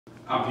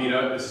I'm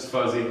Peanut, this is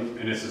Fuzzy,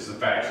 and this is the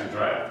faction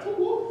draft.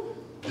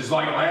 Just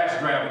like the last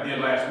draft we did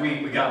last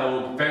week, we got a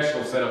little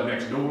confessional set up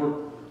next door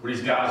where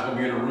these guys are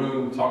gonna be in a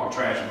room talking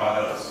trash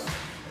about us.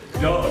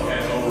 Doug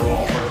has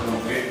overall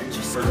first pick. Let's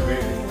see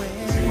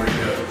where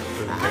he goes.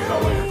 Takes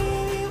all later.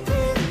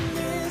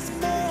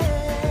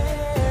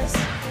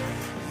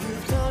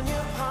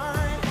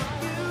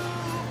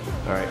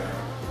 All right,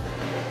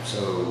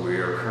 so we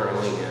are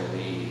currently in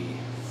the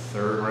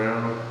third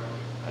round.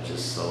 I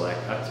just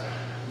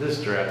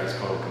this draft is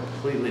called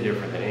completely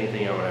different than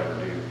anything I would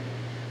ever do.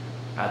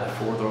 I had the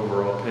 4th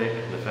overall pick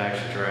in the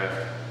faction draft.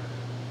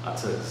 I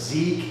took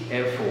Zeke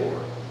at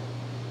 4.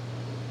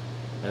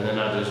 And then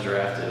I just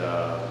drafted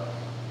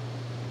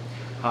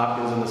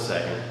Hopkins in the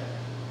 2nd.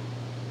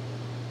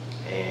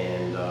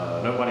 And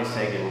nobody's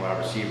taking wide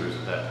receivers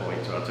at that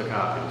point, so I took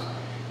Hopkins.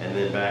 And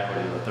then back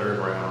in the 3rd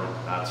round,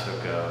 I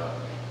took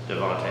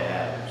Devontae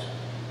Adams.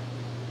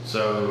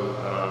 So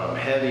I'm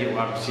heavy at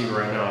wide receiver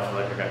right now. I feel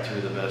like I got 2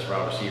 of the best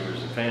wide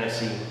receivers in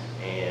fantasy.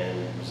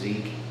 And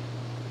Zeke,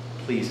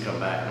 please come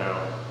back now.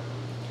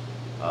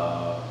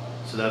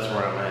 So that's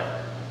where I'm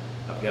at.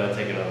 I've got to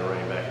take another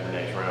running back in the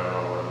next round. I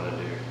don't know what I'm going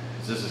to do.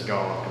 Because this has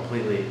gone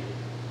completely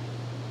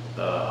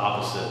the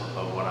opposite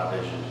of what I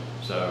visioned.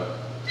 So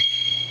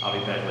I'll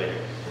be back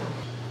later.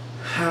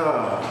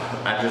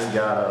 I just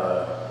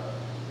got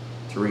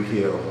Tariq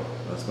Hill.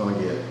 That's going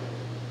to get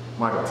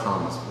Michael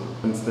Thomas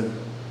with Winston.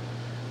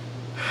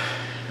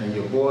 And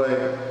your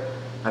boy,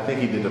 I think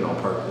he did it on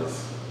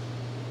purpose.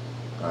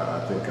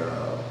 I think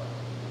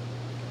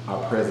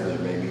our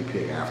president made me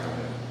pick after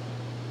him.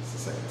 It's the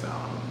second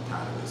time. I'm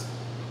tired of this.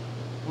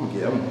 I'm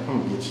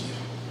gonna get you.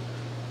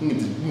 You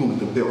gonna get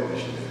the belt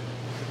this year.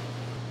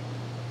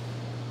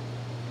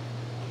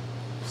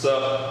 What's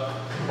up?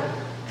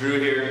 Drew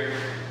here.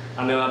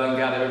 I know I done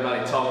got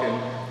everybody talking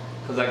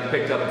because I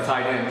picked up a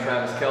tight end,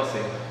 Travis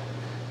Kelce.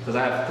 Because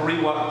I have three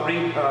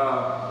running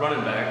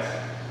backs.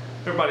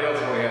 Everybody else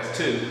only has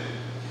 2.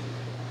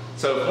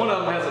 So if one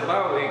of them has a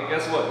bye week,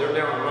 guess what? They're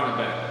down a running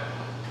back.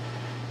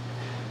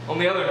 On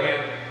the other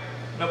hand,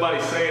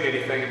 nobody's saying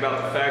anything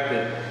about the fact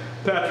that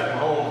Patrick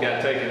Mahomes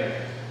got taken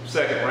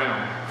 2nd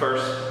round,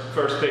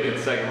 first pick in the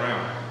 2nd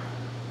round.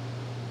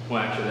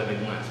 Well, actually, that'd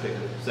be the last pick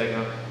of the 2nd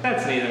round.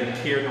 That's neither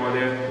here nor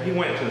there. He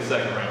went to the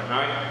 2nd round, all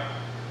right?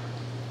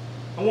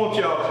 I want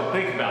y'all to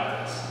think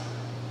about this.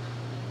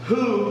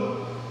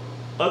 Who,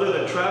 other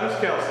than Travis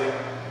Kelce,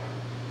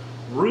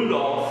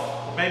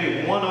 Rudolph,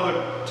 maybe one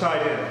other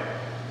tight end,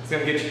 is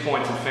going to get you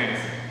points in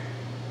fantasy?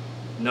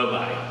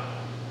 Nobody.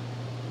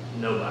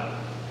 Nobody.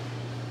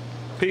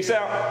 Peace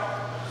out.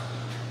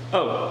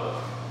 Oh.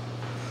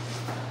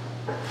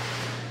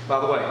 By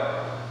the way,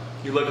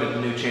 you're looking at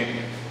the new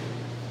champion.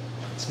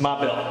 It's my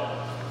belt.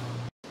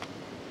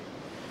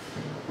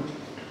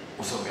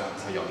 What's up,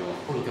 guys? How y'all doing?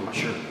 Oh, look at my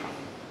shirt.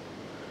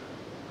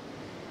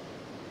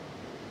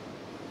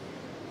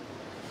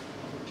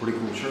 Pretty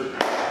cool shirt. All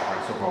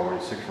right, so far we're in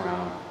the 6th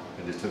round. I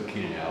just took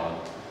Keenan Allen.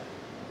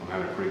 I'm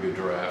having a pretty good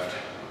draft.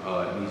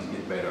 It needs to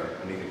get better.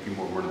 I need a few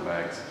more running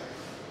backs.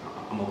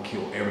 I'm gonna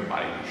kill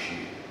everybody this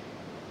year.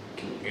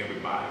 Kill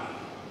everybody.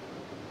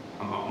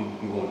 I'm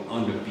going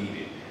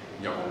undefeated.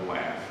 Y'all gonna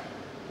laugh.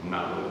 I'm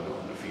not really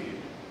going undefeated.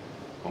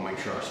 I'll make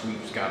sure I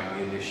sweep Scott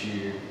again this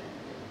year.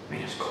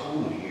 Man, it's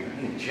cold in here.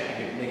 I need a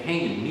jacket. They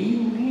hanging me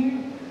in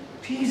here?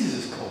 Jesus,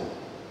 it's cold.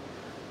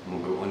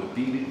 I'm gonna go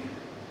undefeated.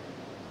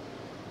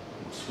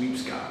 I'm gonna sweep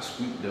Scott,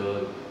 sweep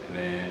Doug, and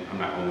then I'm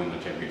not gonna win the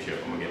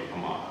championship. I'm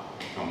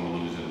gonna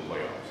lose in the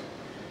playoffs.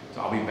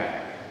 So I'll be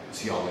back.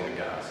 See y'all later,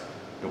 guys.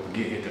 Don't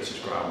forget to hit that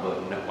subscribe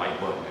button, that like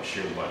button, that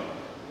share button.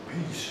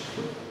 Peace.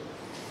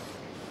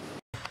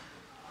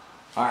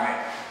 All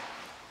right.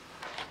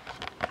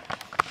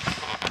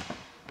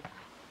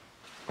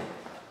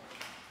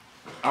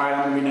 All right,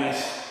 I'm gonna be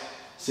nice.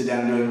 Sit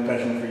down and do a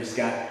confession for you,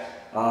 Scott.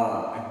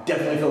 I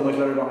definitely feel much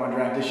better about my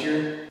draft this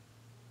year.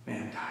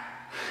 Man, I'm tired.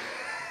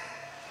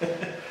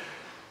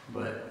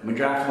 But my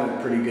draft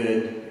went pretty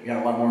good.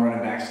 Got a lot more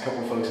running backs, a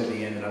couple folks at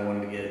the end that I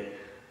wanted to get.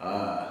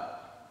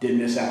 Did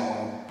miss out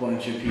on a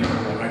bunch of people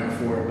right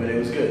before, but it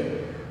was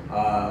good.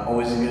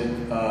 Always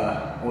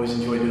always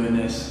enjoy doing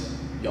this.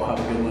 Y'all have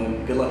a good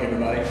one. Good luck,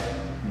 everybody.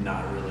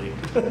 Not really.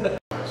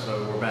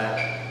 So we're back.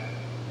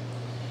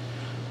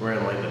 We're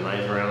in like the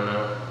 9th round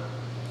now.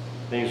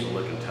 Things are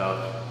looking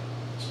tough.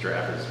 This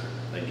draft is,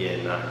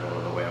 again, not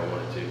going the way I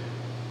want it to.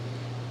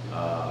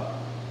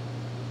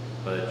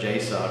 But Jay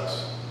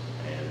sucks.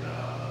 And,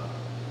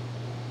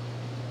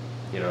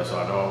 you know, so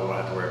I know I won't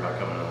have to worry about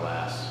coming in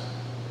last.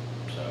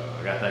 So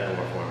I got that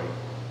going for me.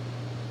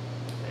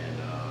 And,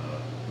 I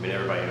mean,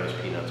 everybody knows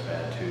Peanut's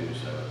bad too,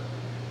 so.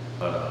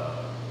 But,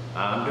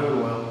 I'm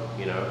doing well,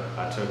 you know.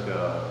 I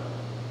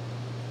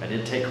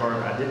did take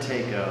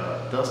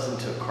Dustin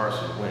took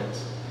Carson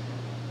Wentz,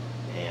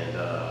 and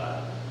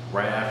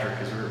right after,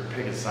 because we were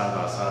picking side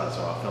by side,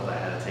 so I felt I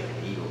had to take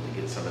an Eagle to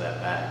get some of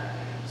that back.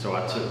 So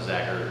I took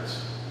Zach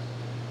Ertz,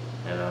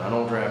 and I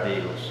don't draft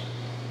Eagles,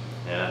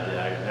 and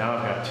now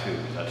I've got 2.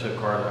 I took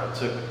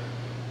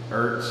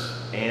Ertz,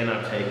 and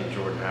I'm taking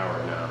Jordan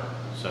Howard now.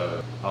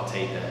 So I'll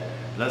take that.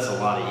 But that's a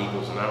lot of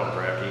Eagles, and I don't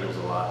draft Eagles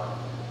a lot.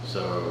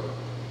 So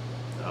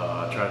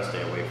I try to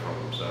stay away from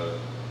them. So,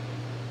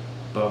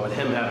 but with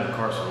him having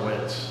Carson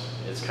Wentz,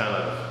 it's kind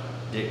of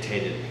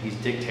dictated. He's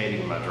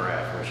dictating my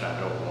draft, which I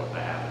don't want to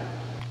happen.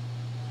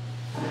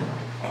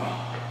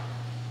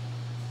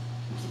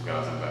 Some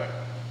guys in back.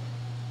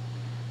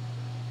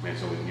 Man,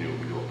 so we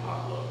do a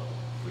potluck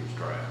for each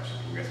draft. So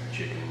we got some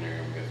chicken in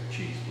there, we got some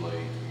cheese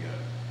blades, we got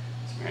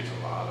some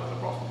enchiladas. I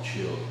brought some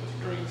chili with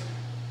some drinks.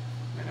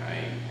 Man,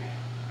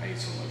 I ate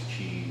so much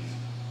cheese.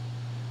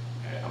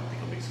 I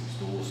think I'll need some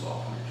stool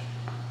softeners.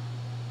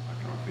 Like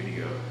in our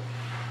video.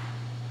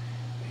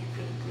 They ain't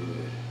feeling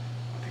good.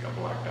 I think I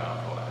blacked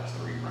out the last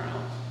 3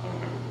 rounds. I don't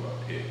remember who I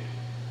picked.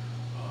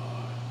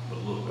 But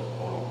look,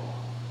 hold on.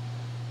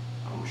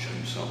 I'm gonna show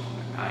you something from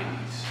the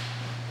 90s.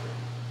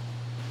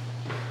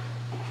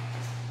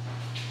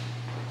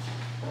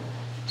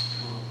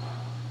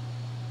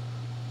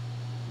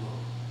 Look,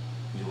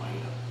 you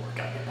ain't to work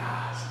out your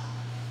thighs.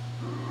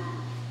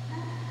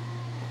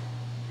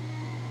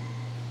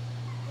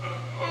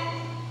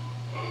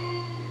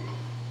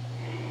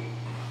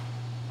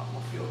 I'm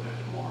gonna feel that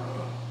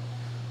tomorrow.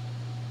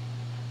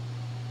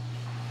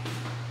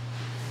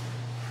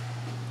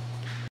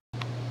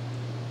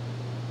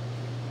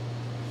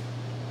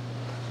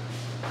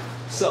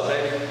 What's up,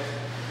 baby?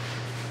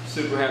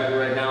 Super happy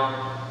right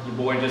now. Your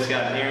boy just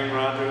got Aaron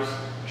Rodgers,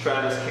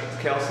 Travis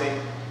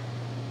Kelce,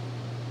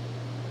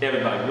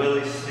 everybody,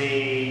 Willie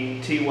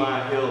Snead,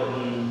 T.Y.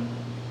 Hilton.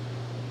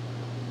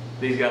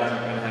 These guys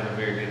aren't going to have a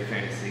very good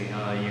fantasy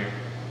year.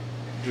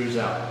 Drew's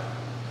out.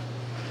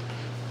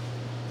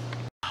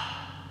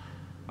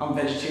 I'm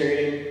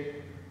vegetarian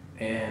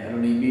and I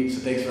don't eat meat, so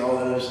thanks for all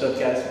that other stuff,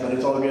 guys. But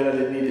it's all good. I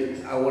didn't need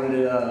it. I wanted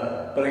it,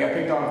 but I got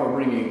picked on for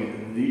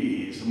bringing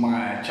these,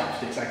 my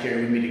chopsticks I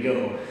carry with me to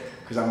go,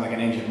 because I'm like an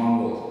ancient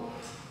Mongol.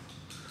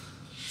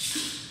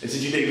 And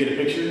since you didn't get a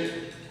picture,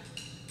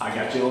 I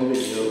got you on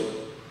video.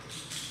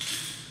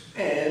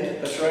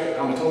 And that's right,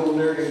 I'm a total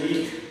nerd and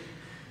geek,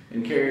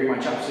 and carry my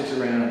chopsticks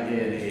around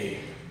in a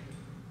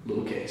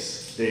little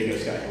case. There you go,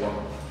 Scott. You're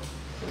welcome.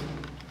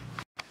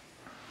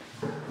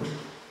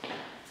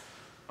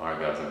 All right,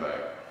 guys, I'm back.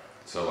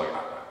 So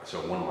so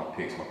one of my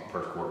picks, my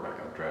first quarterback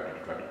I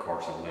drafted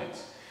Carson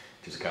Wentz,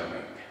 just kind of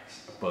like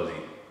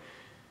fuzzy,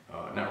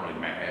 not really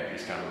mad,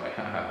 just kind of like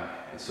haha.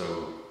 And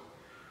so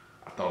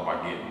I thought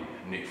about getting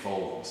Nick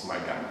Foles.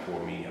 Somebody got him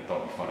before me. I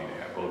thought it'd be funny to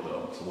have both of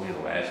them. So we in the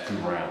last 2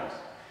 rounds.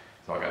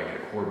 So I got to get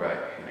a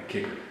quarterback and a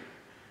kicker.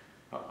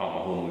 I don't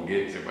know who I'm gonna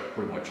get, because everybody's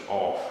pretty much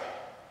off.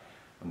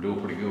 I'm doing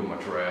pretty good with my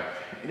draft.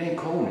 It ain't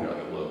cold here like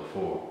it was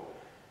before.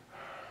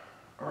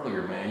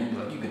 Earlier, man, you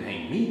was like, you can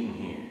hang meat in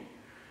here.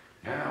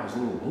 Now it's a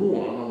little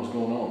warm. I don't know what's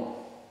going on.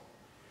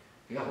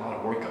 We got a lot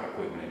of workout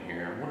equipment in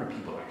here. I wonder if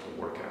people actually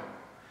work out.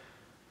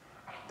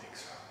 I don't think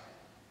so.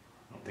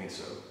 I don't think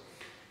so.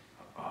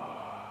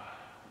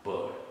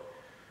 But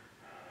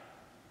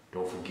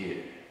don't forget,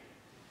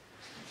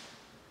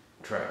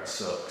 track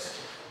sucks.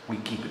 We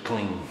keep it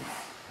clean.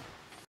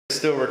 It's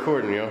still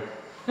recording, yo.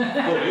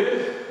 Oh, it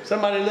is?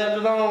 Somebody left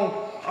it on.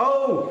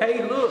 Oh,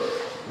 hey, look.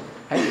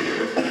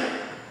 Hey.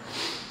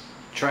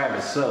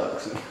 Travis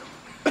sucks.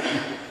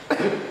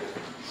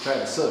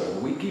 Travis sucks.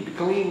 But we keep it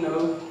clean,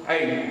 though.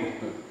 Hey,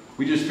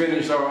 we just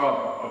finished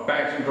our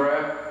faction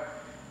draft.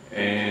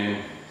 And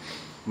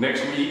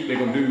next week, they're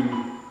going to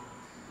do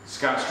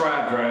Scott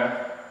Stride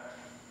draft.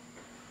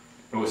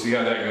 And we'll see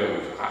how that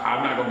goes.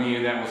 I'm not going to be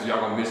in that one, so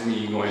y'all going to miss me.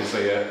 You go ahead and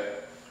say that.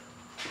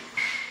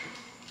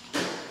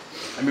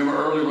 I remember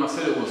earlier when I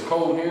said it was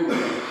cold here, but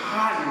it's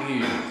hot in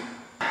here.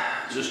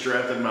 Just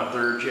drafted my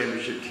 3rd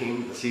championship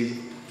team of the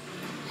season.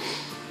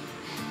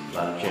 A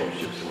lot of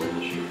championships to win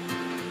this year.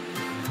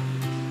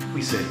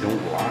 We said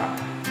don't lie.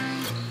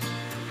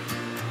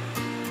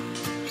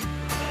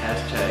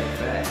 Hashtag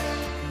fact.